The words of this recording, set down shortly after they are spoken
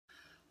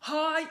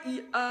Hi,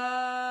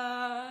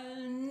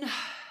 Ian.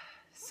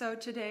 So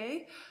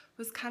today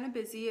was kind of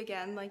busy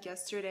again, like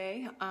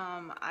yesterday.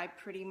 I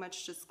pretty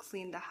much just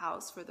cleaned the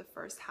house for the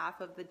first half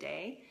of the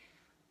day.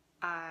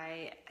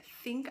 I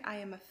think I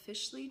am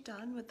officially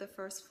done with the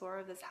first floor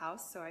of this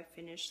house, so I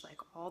finished like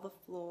all the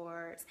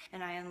floors,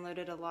 and I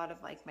unloaded a lot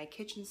of like my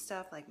kitchen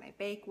stuff, like my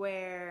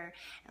bakeware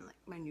and like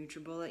my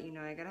NutriBullet. You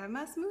know, I gotta have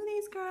my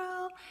smoothies,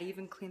 girl. I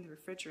even cleaned the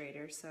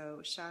refrigerator,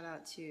 so shout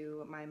out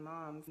to my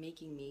mom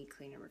making me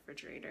clean a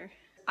refrigerator.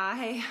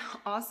 I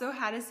also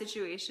had a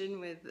situation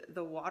with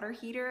the water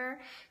heater,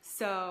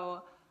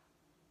 so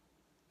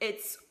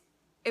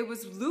it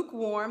was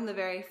lukewarm the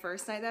very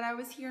first night that I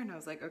was here, and I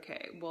was like,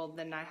 okay, well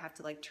then I have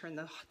to like turn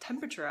the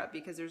temperature up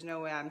because there's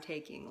no way I'm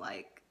taking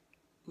like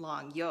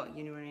long yo,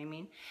 you know what I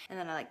mean? And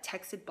then I like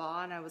texted Ba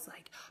and I was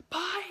like, Ba,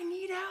 I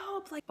need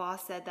help. Like Ba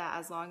said that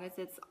as long as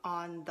it's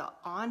on the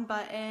on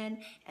button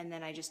and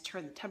then I just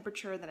turn the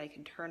temperature, then I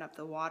can turn up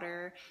the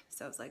water.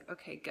 So I was like,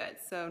 okay, good.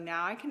 So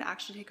now I can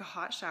actually take a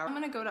hot shower. I'm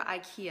gonna go to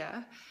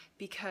IKEA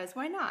because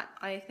why not?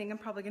 I think I'm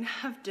probably gonna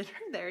have dinner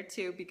there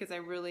too because I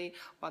really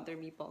want their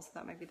meatballs. So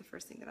that might be the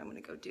first thing that I'm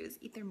gonna go do is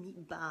eat their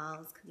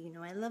meatballs because you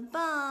know I love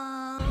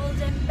balls.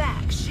 Holding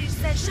back, she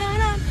said, shut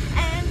up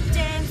and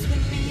dance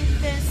with me.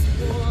 This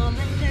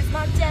woman is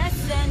my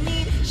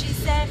destiny. She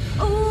said,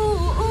 ooh,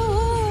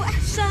 ooh,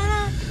 shut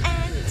up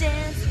and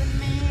dance with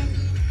me.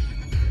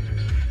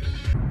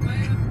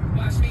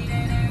 Watch me,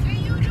 watch me,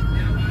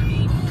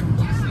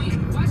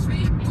 watch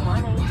me,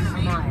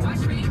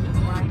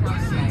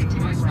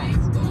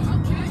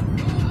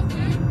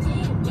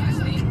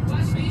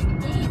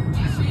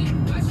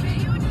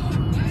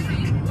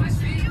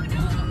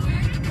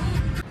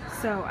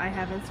 So I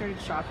haven't started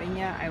shopping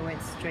yet. I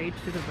went straight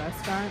to the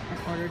restaurant and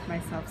ordered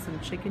myself some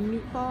chicken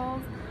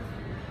meatballs,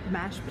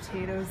 mashed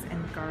potatoes,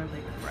 and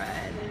garlic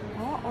bread.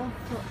 All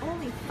for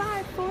only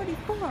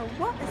 $5.44.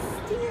 What a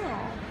steal!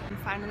 I'm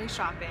finally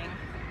shopping,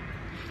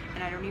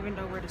 and I don't even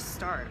know where to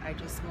start. I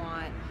just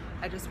want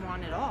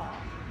it all.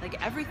 Like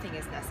everything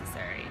is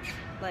necessary.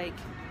 Like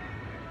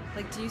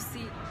do you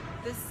see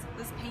this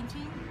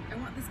painting? I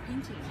want this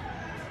painting.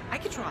 I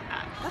could draw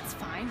that. That's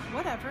fine.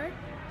 Whatever.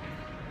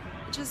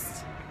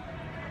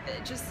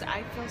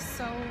 I feel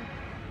so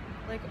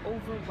like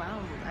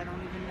overwhelmed. I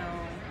don't even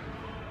know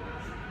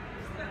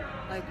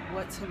like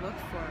what to look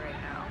for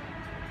right now.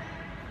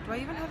 Do I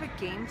even have a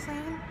game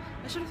plan?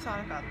 I should have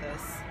thought about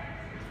this.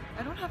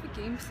 I don't have a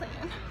game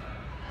plan.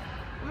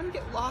 I'm gonna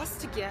get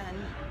lost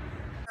again.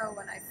 So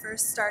when I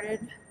first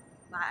started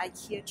my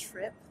IKEA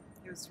trip,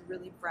 it was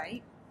really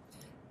bright,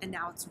 and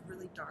now it's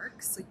really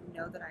dark, so you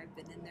know that I've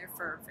been in there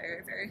for a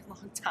very, very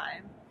long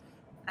time.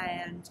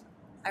 And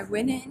I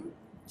went in,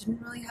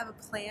 didn't really have a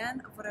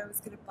plan of what I was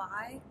gonna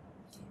buy,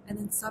 and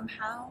then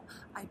somehow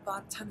I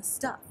bought a ton of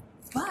stuff,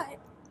 but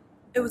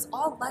it was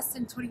all less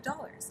than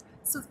 $20.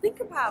 So think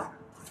about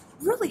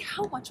really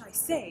how much I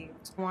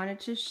saved. I wanted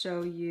to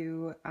show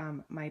you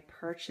my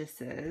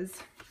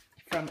purchases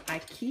from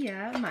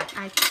IKEA, my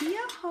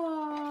IKEA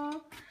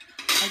haul.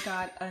 I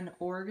got an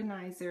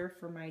organizer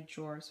for my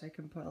drawer so I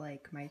can put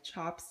like my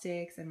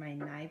chopsticks and my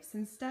knives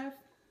and stuff.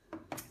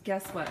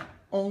 Guess what?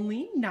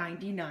 Only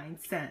 99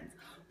 cents.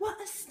 What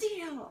a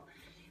steal!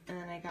 And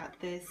then I got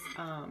this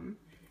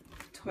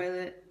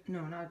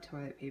not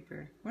toilet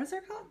paper. What is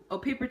that called? Oh,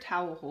 paper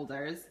towel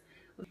holders.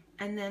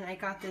 And then I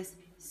got this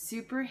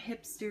super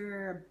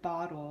hipster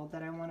bottle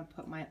that I want to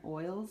put my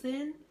oils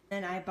in.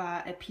 Then I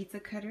bought a pizza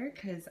cutter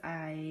because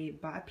I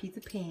bought a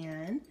pizza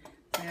pan.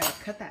 So I had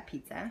to cut that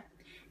pizza.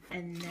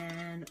 And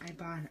then I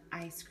bought an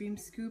ice cream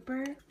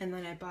scooper, and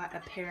then I bought a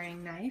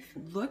paring knife.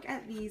 Look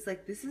at these,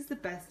 like this is the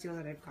best deal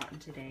that I've gotten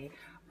today,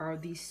 are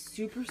these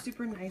super,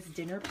 super nice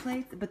dinner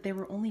plates, but they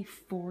were only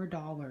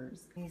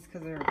 $4. These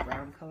because they're a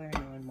brown color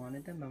and no one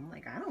wanted them. I'm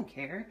like, I don't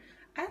care.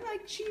 I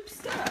like cheap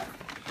stuff.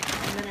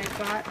 And then I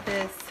bought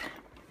this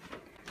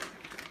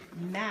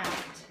mat,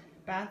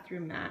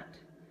 bathroom mat.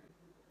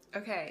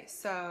 Okay,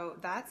 so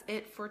that's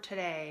it for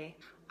today.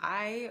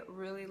 I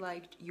really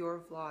liked your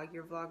vlog.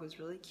 Your vlog was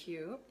really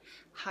cute.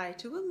 Hi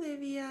to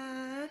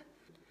Olivia.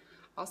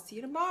 I'll see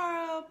you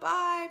tomorrow.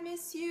 Bye.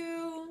 Miss you.